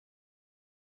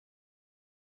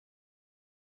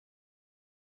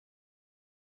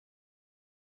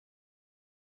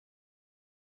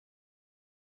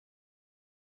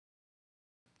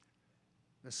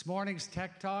This morning's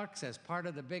Tech Talks as part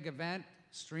of the big event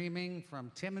streaming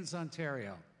from Timmins,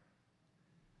 Ontario.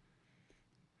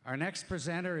 Our next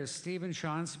presenter is Stephen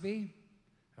Skjonsby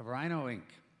of RIINO Inc.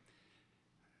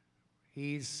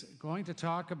 He's going to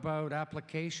talk about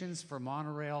applications for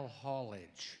monorail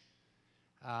haulage.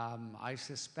 I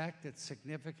suspect it's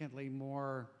significantly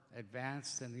more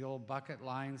advanced than the old bucket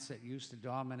lines that used to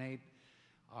dominate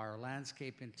our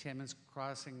landscape in Timmins,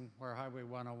 crossing where Highway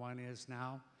 101 is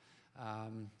now.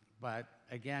 But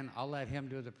again, I'll let him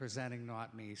do the presenting,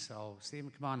 not me. So,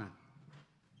 Stephen, come on in.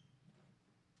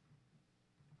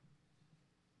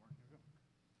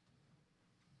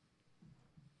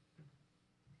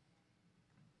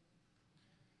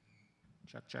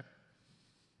 Check, check.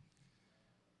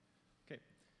 Okay,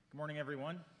 good morning,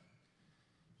 everyone.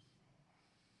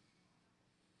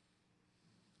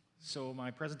 So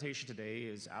my presentation today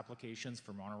is applications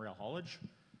for monorail haulage,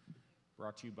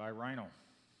 brought to you by RIINO.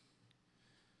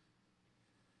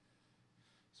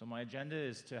 So my agenda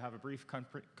is to have a brief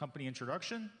company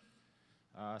introduction,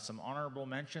 some honorable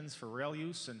mentions for rail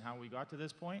use and how we got to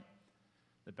this point,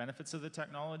 the benefits of the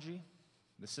technology,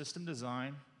 the system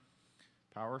design,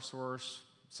 power source,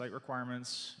 site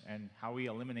requirements, and how we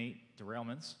eliminate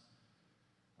derailments.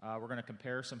 We're going to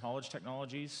compare some haulage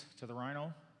technologies to the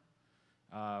RIINO.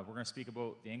 We're going to speak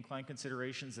about the incline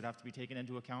considerations that have to be taken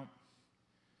into account,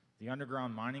 the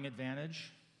underground mining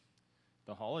advantage,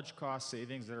 the haulage cost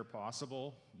savings that are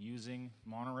possible using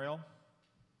monorail.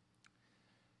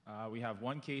 We have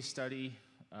one case study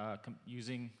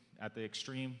using at the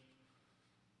extreme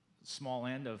small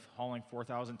end of hauling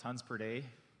 4,000 tons per day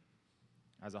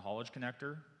as a haulage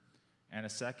connector, and a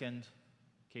second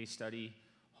case study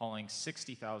hauling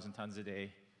 60,000 tons a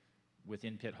day with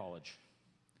in-pit haulage.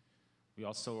 We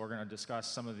also are going to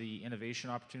discuss some of the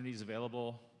innovation opportunities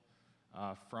available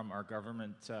from our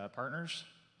government partners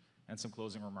and some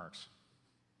closing remarks.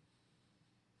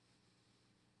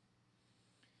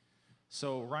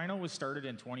 So RIINO was started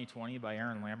in 2020 by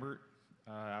Aaron Lambert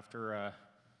after a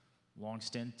long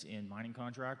stint in mining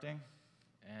contracting,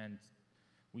 and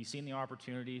we've seen the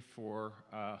opportunity for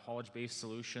haulage-based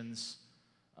solutions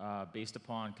based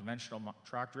upon conventional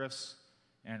track drifts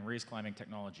and raised climbing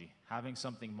technology, having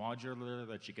something modular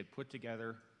that you could put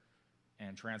together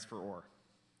and transfer ore.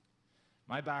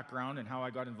 My background and how I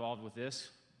got involved with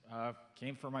this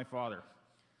came from my father.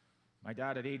 My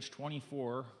dad, at age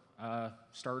 24,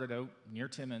 started out near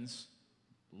Timmins,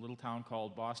 a little town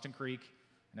called Boston Creek,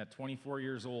 and at 24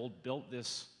 years old, built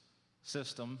this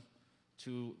system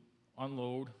to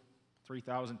unload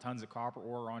 3,000 tons of copper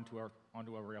ore onto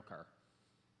a rail car.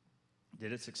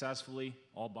 Did it successfully,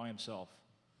 all by himself.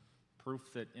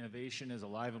 Proof that innovation is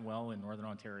alive and well in Northern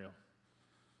Ontario.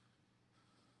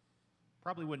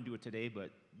 Probably wouldn't do it today, but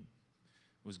it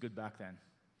was good back then.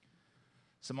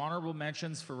 Some honorable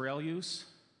mentions for rail use.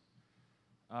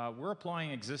 We're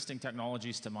applying existing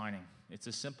technologies to mining. It's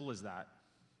as simple as that.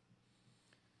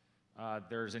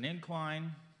 There's an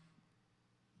incline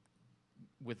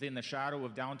within the shadow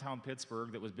of downtown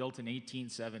Pittsburgh that was built in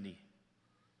 1870.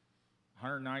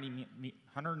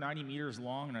 190 meters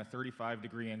long and a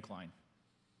 35-degree incline.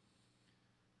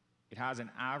 It has an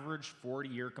average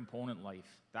 40-year component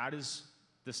life. That is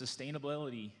the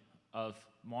sustainability of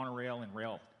monorail and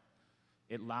rail.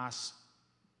 It lasts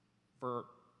for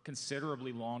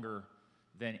considerably longer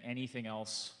than anything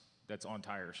else that's on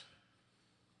tires.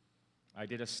 I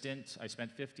did a stint, I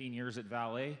spent 15 years at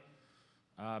Valet.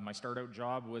 My start-out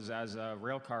job was as a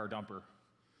rail car dumper,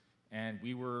 and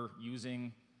we were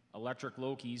using electric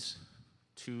Lokies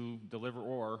to deliver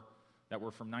ore that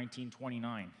were from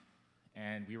 1929,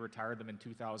 and we retired them in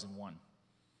 2001.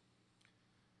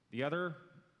 The other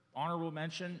honorable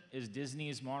mention is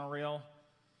Disney's monorail.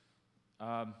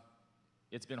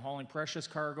 It's been hauling precious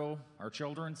cargo, our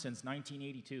children, since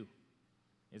 1982.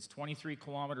 It's 23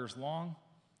 kilometers long,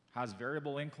 has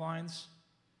variable inclines,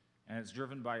 and it's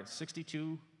driven by it's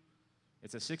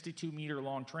a 62-meter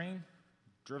long train,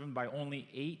 driven by only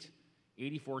 8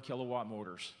 84-kilowatt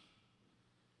motors.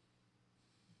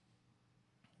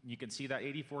 You can see that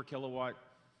 84-kilowatt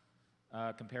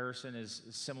comparison is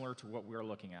similar to what we're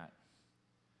looking at.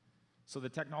 So the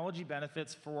technology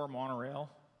benefits for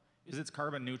monorail is it's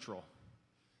carbon neutral.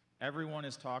 Everyone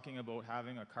is talking about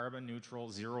having a carbon neutral,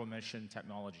 zero-emission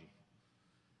technology.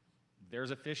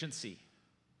 There's efficiency.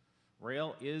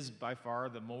 Rail is by far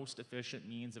the most efficient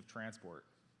means of transport.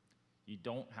 You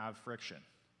don't have friction.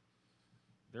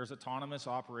 There's autonomous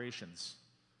operations.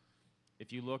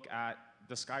 If you look at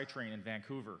the SkyTrain in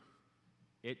Vancouver,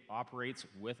 it operates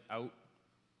without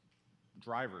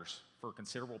drivers for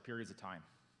considerable periods of time.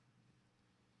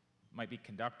 Might be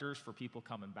conductors for people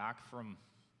coming back from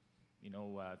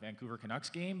Vancouver Canucks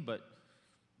game, but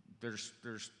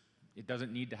it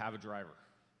doesn't need to have a driver.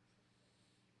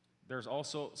 There's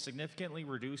also significantly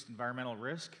reduced environmental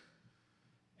risk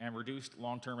and reduced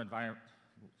long-term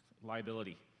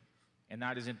liability. And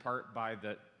that is in part by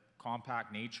the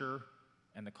compact nature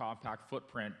and the compact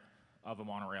footprint of a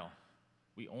monorail.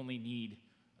 We only need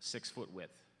a 6-foot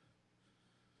width.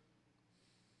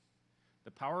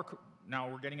 Now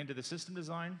we're getting into the system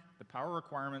design. The power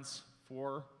requirements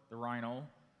for the RIINO,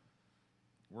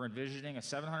 we're envisioning a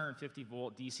 750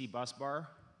 volt DC bus bar.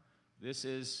 This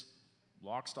is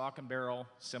lock, stock, and barrel,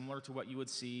 similar to what you would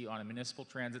see on a municipal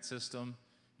transit system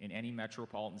in any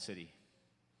metropolitan city.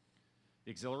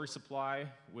 The auxiliary supply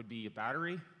would be a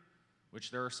battery,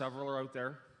 which there are several out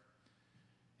there,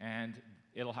 and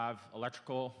it'll have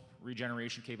electrical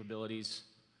regeneration capabilities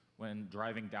when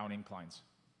driving down inclines.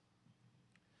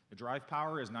 The drive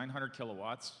power is 900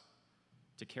 kilowatts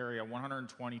to carry a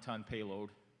 120-ton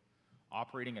payload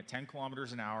operating at 10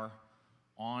 kilometers an hour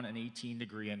on an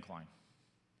 18-degree incline.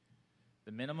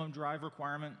 The minimum drive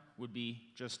requirement would be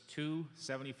just 2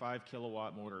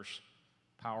 75-kilowatt motors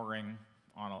powering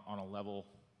on a level,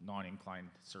 non-inclined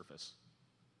surface.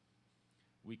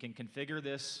 We can configure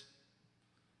this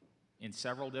in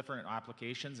several different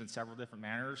applications in several different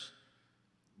manners.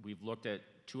 We've looked at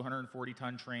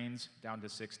 240-ton trains down to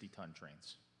 60-ton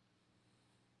trains.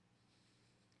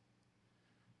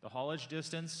 The haulage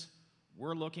distance,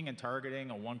 we're looking and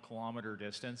targeting a 1-kilometer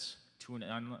distance to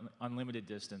an unlimited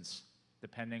distance,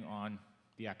 depending on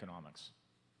the economics.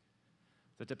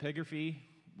 The topography,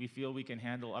 we feel we can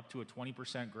handle up to a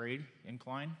 20% grade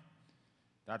incline.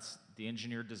 That's the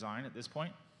engineered design at this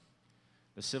point.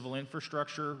 The civil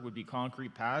infrastructure would be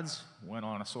concrete pads when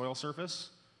on a soil surface,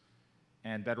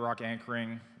 and bedrock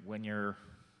anchoring when you're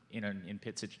in an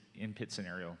in-pit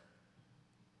scenario.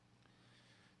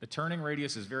 The turning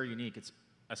radius is very unique. It's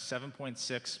a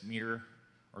 7.6 meter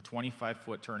or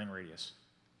 25-foot turning radius.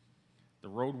 The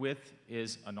road width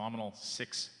is a nominal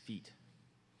 6 feet.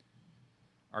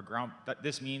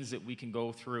 This means that we can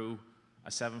go through a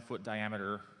 7-foot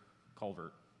diameter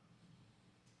culvert.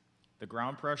 The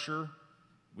ground pressure,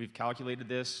 we've calculated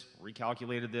this,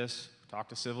 recalculated this, talked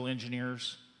to civil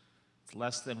engineers. It's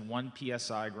less than 1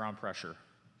 PSI ground pressure.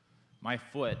 My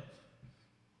foot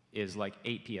is like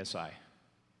 8 PSI.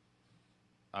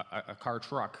 A car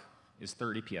truck is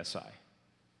 30 PSI.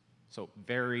 So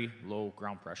very low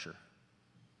ground pressure.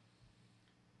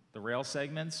 The rail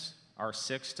segments are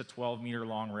 6 to 12 meter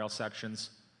long rail sections,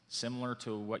 similar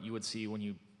to what you would see when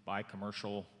you buy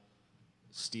commercial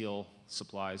steel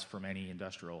supplies from any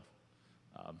industrial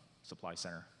supply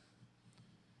center.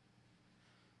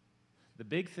 The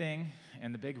big thing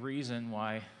and the big reason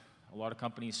why a lot of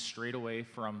companies strayed away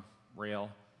from rail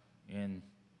in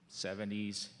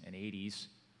 70s and 80s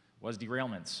was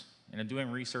derailments. And in doing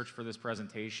research for this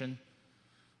presentation,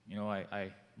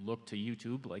 I looked to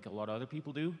YouTube like a lot of other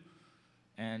people do.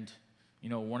 And,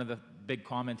 one of the big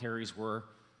commentaries were,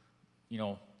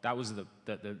 that was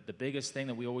the biggest thing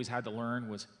that we always had to learn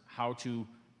was how to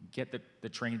get the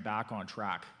train back on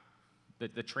track.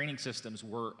 The training systems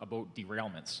were about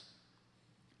derailments.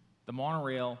 The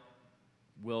monorail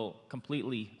will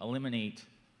completely eliminate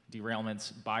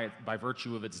derailments by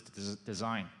virtue of its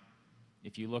design.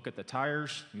 If you look at the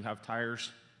tires, you have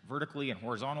tires vertically and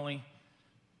horizontally,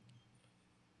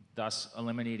 thus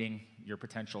eliminating your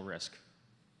potential risk.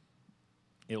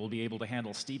 It will be able to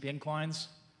handle steep inclines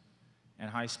and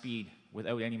high speed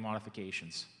without any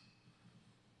modifications.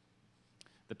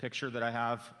 The picture that I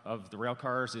have of the rail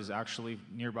cars is actually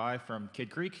nearby from Kid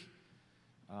Creek.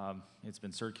 It's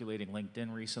been circulating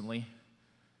LinkedIn recently,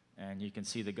 and you can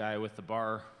see the guy with the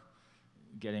bar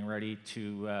getting ready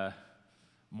to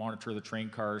monitor the train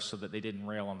cars so that they didn't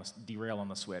derail on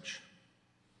the switch.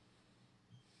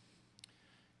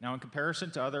 Now, in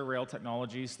comparison to other rail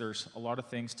technologies, there's a lot of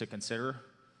things to consider.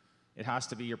 It has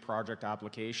to be your project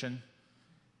application.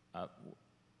 A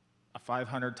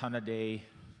 500-ton-a-day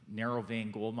narrow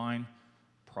vein gold mine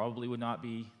probably would not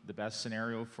be the best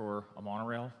scenario for a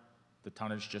monorail. The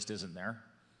tonnage just isn't there.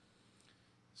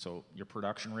 So your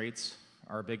production rates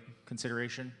are a big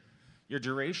consideration. Your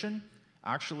duration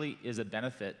actually is a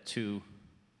benefit to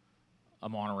a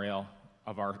monorail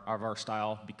of our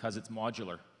style because it's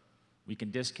modular. We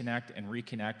can disconnect and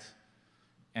reconnect,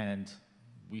 and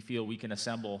we feel we can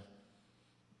assemble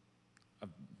a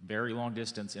very long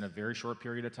distance in a very short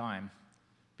period of time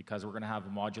because we're going to have a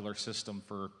modular system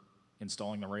for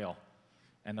installing the rail.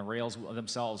 And the rails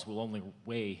themselves will only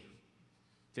weigh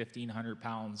 1,500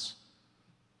 pounds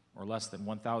or less than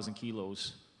 1,000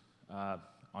 kilos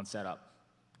on setup,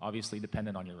 obviously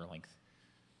dependent on your length.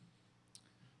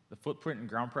 The footprint and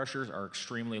ground pressures are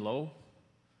extremely low.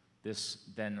 This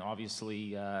then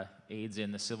obviously aids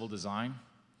in the civil design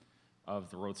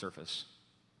of the road surface.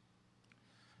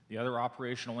 The other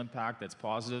operational impact that's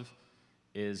positive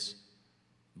is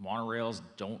monorails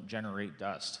don't generate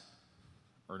dust,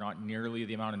 or not nearly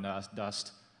the amount of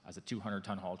dust as a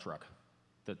 200-ton haul truck.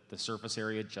 The surface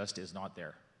area just is not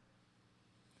there.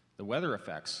 The weather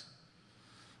effects,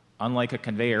 unlike a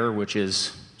conveyor, which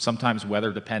is sometimes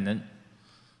weather dependent,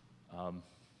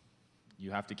 you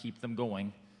have to keep them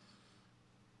going.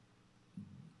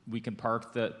 We can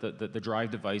park the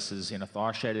drive devices in a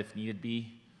thaw shed if needed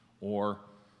be, or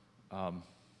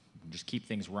just keep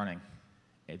things running.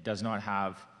 It does not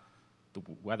have the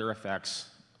weather effects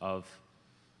of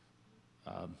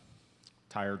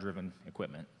tire-driven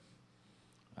equipment.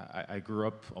 I grew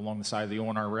up along the side of the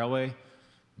ONR Railway,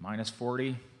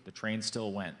 -40, the train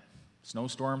still went.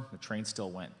 Snowstorm, the train still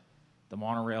went. The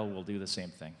monorail will do the same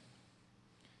thing.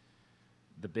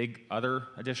 The big other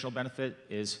additional benefit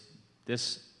is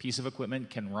this piece of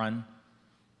equipment can run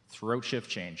throughout shift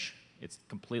change. It's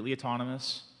completely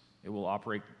autonomous. It will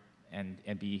operate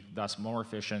and be thus more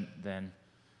efficient than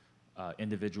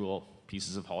individual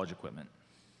pieces of haulage equipment.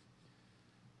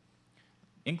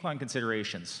 Incline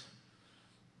considerations.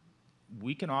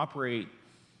 We can operate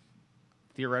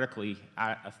theoretically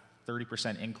at a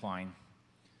 30% incline.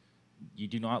 You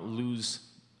do not lose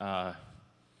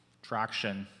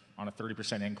traction on a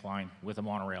 30% incline with a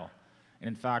monorail. And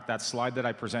in fact, that slide that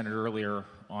I presented earlier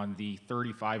on the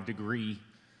 35-degree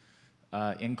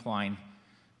incline,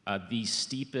 the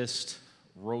steepest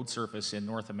road surface in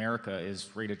North America is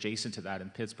right adjacent to that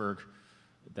in Pittsburgh.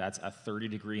 That's a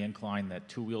 30-degree incline that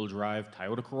two-wheel drive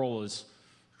Toyota Corollas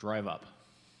drive up.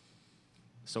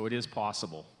 So it is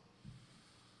possible.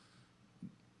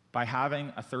 By having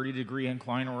a 30-degree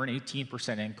incline or an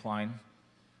 18% incline,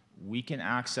 we can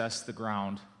access the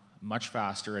ground much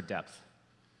faster at depth.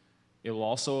 It will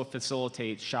also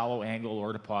facilitate shallow angle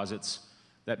ore deposits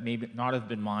that may not have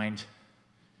been mined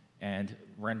and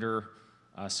render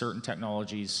certain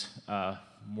technologies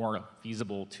more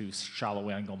feasible to shallow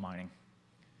angle mining.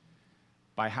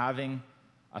 By having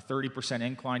a 30%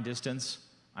 incline distance,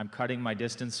 I'm cutting my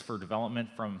distance for development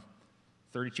from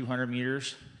 3,200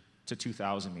 meters to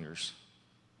 2,000 meters,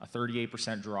 a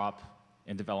 38% drop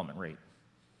in development rate.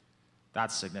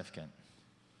 That's significant.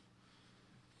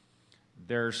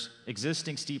 There's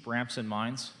existing steep ramps in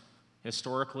mines.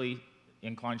 Historically,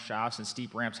 incline shafts and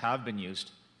steep ramps have been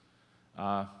used.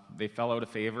 They fell out of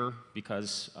favor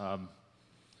because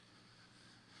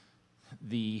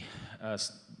the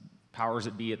powers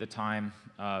that be at the time,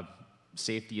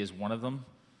 safety is one of them,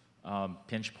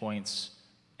 pinch points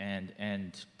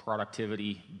and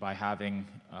productivity by having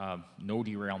no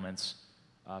derailments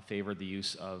favored the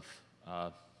use of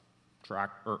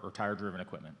track or tire-driven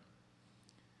equipment.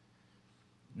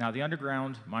 Now, the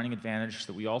underground mining advantage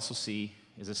that we also see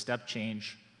is a step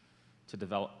change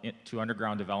to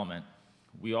underground development.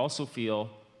 We also feel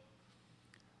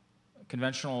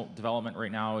conventional development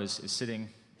right now is sitting,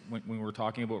 when we're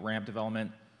talking about ramp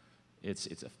development,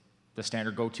 the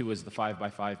standard go-to is the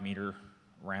 5x5 meter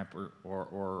ramp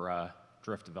or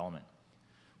drift development.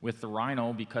 With the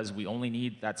RIINO, because we only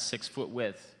need that 6-foot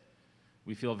width,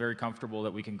 we feel very comfortable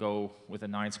that we can go with a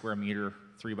 9 square meter,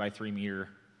 3x3 meter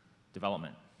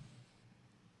development.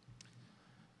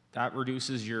 That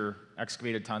reduces your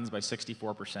excavated tons by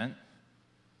 64%.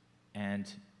 And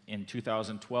in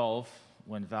 2012,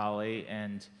 when Vale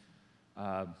and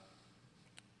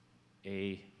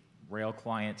a rail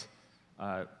client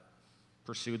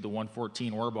pursued the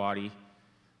 114 ore body,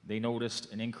 they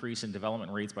noticed an increase in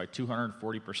development rates by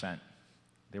 240%.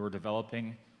 They were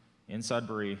developing in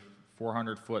Sudbury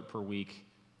 400 foot per week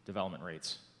development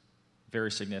rates.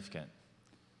 Very significant.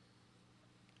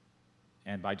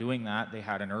 And by doing that, they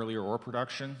had an earlier ore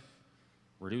production,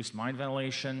 reduced mine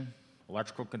ventilation,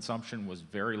 electrical consumption was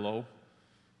very low,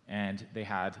 and they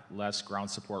had less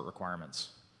ground support requirements.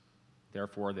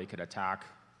 Therefore, they could attack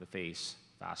the face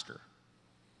faster.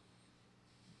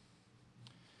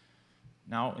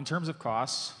 Now, in terms of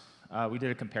costs, we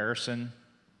did a comparison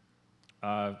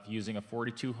of using a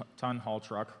 42-ton haul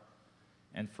truck,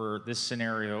 and for this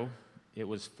scenario, it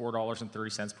was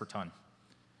 $4.30 per ton.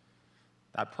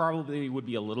 That probably would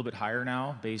be a little bit higher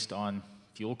now based on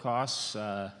fuel costs,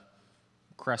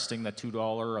 cresting the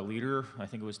 $2 a liter. I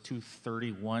think it was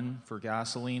 $2.31 for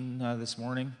gasoline this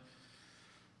morning.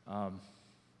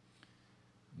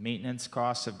 Maintenance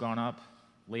costs have gone up.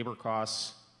 Labor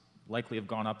costs likely have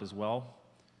gone up as well.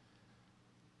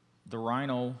 The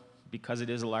RIINO, because it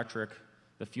is electric,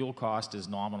 the fuel cost is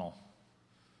nominal.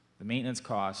 The maintenance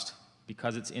cost,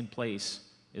 because it's in place,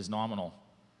 is nominal,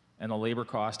 and the labor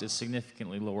cost is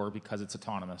significantly lower because it's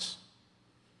autonomous.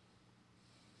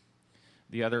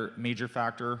 The other major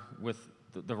factor with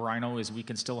the RIINO is we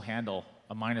can still handle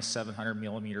a minus 700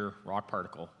 millimeter rock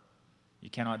particle. You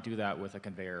cannot do that with a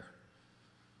conveyor.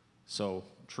 So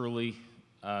truly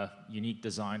a unique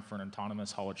design for an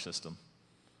autonomous haulage system.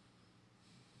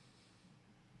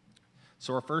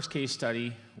 So our first case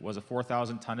study was a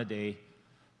 4,000 ton a day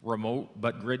remote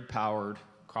but grid powered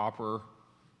copper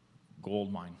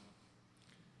gold mine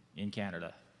in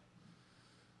Canada.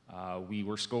 We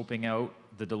were scoping out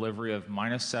the delivery of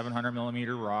minus 700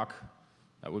 millimeter rock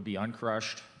that would be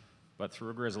uncrushed, but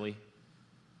through a grizzly,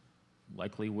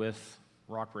 likely with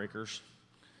rock breakers,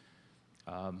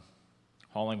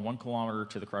 hauling 1 kilometer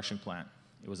to the crushing plant.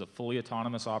 It was a fully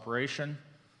autonomous operation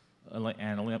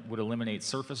and would eliminate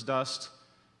surface dust,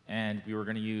 and we were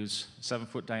going to use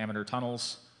 7-foot diameter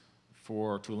tunnels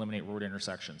to eliminate road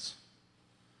intersections.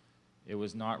 It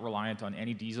was not reliant on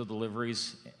any diesel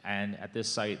deliveries, and at this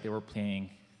site they were paying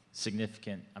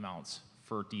significant amounts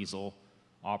for diesel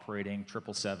operating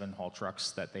 777 haul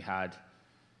trucks that they had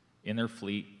in their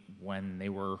fleet when they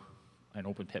were an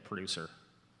open pit producer.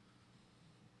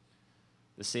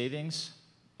 The savings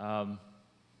on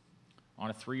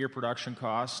a 3-year production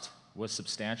cost was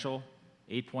substantial,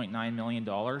 $8.9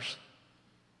 million,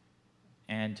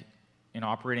 and in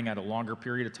operating at a longer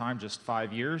period of time, just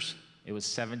 5 years, it was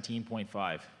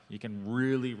 17.5. You can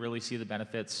really see the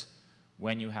benefits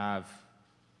when you have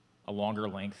a longer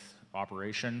length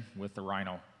operation with the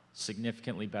RIINO,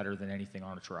 significantly better than anything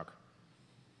on a truck.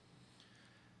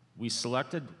 We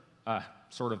selected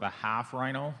sort of a half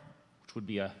RIINO, which would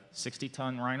be a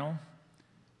 60-ton RIINO,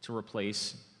 to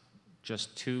replace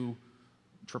just 2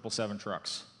 777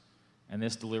 trucks. And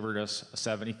this delivered us a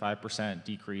 75%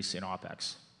 decrease in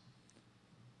OpEx.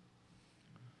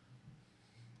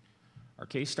 Our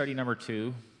case study number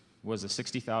 2 was a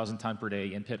 60,000 ton per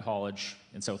day in-pit haulage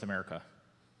in South America.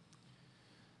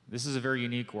 This is a very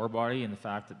unique ore body in the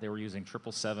fact that they were using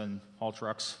 777 haul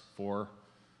trucks for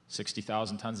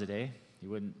 60,000 tons a day. You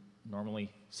wouldn't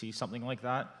normally see something like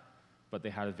that, but they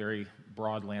had a very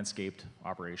broad landscaped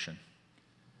operation.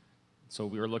 So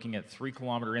we were looking at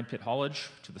 3-kilometer in-pit haulage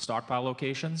to the stockpile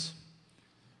locations,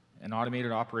 an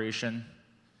automated operation,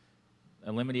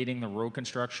 eliminating the road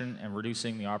construction and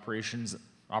reducing the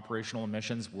operational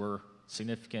emissions were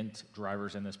significant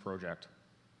drivers in this project.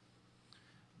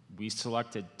 We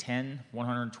selected 10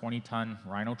 120-ton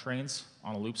RIINO trains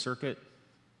on a loop circuit,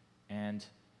 and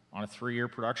on a 3-year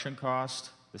production cost,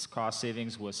 this cost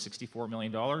savings was $64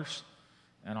 million,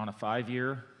 and on a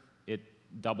 5-year, it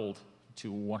doubled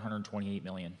to $128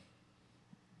 million.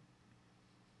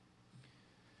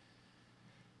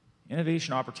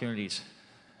 Innovation opportunities.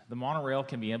 The monorail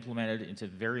can be implemented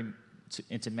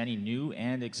into many new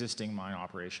and existing mine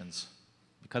operations.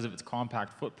 Because of its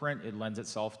compact footprint, it lends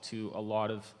itself to a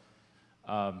lot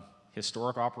of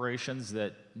historic operations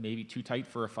that may be too tight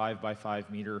for a 5x5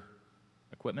 meter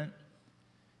equipment.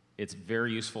 It's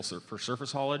very useful for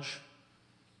surface haulage,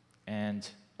 and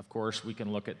of course we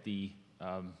can look at the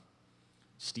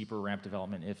steeper ramp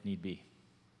development if need be.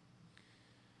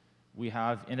 We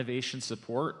have innovation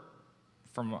support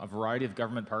from a variety of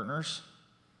government partners.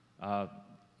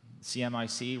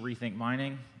 CMIC, Rethink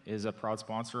Mining, is a proud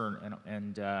sponsor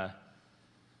and a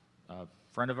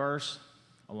friend of ours,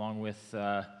 along with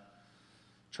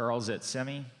Charles at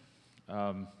SEMI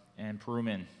and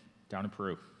Perumin down in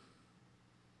Peru.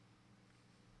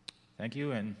 Thank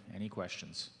you, and any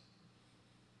questions?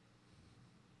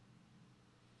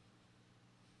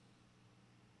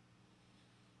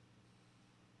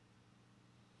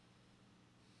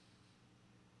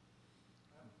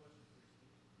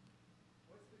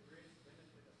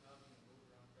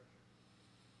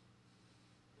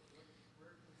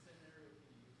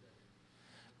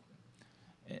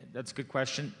 That's a good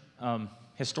question.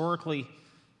 Historically,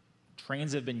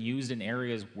 trains have been used in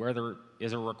areas where there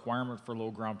is a requirement for low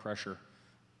ground pressure.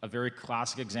 A very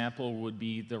classic example would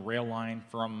be the rail line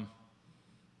from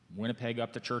Winnipeg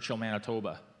up to Churchill,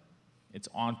 Manitoba. It's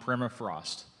on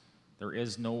permafrost. There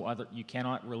is no other, you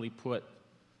cannot really put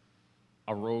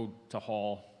a road to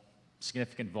haul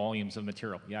significant volumes of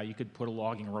material. Yeah, you could put a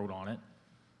logging road on it,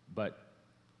 but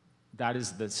that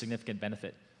is the significant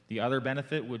benefit. The other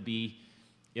benefit would be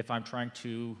if I'm trying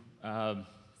to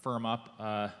firm up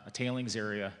a tailings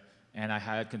area and I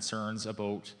had concerns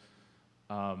about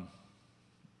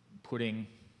putting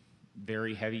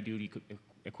very heavy-duty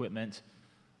equipment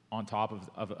on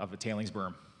top of a tailings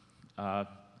berm.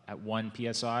 At 1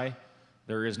 PSI,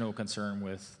 there is no concern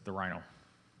with the RIINO.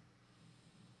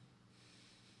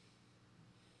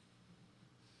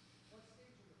 What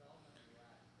stage of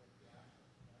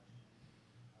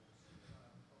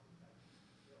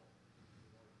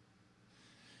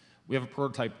We have a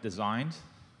prototype designed.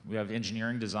 We have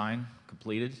engineering design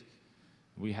completed.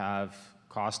 We have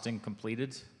costing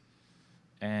completed.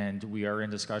 And we are in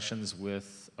discussions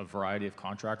with a variety of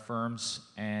contract firms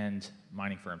and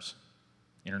mining firms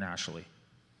internationally.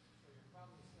 So you're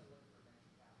probably still looking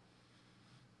for venture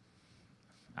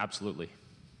capital. Absolutely.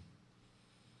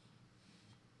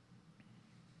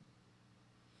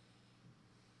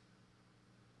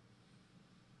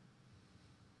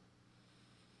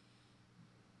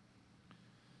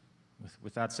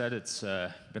 With that said, it's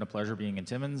been a pleasure being in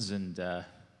Timmins, and have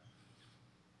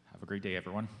a great day,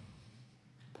 everyone.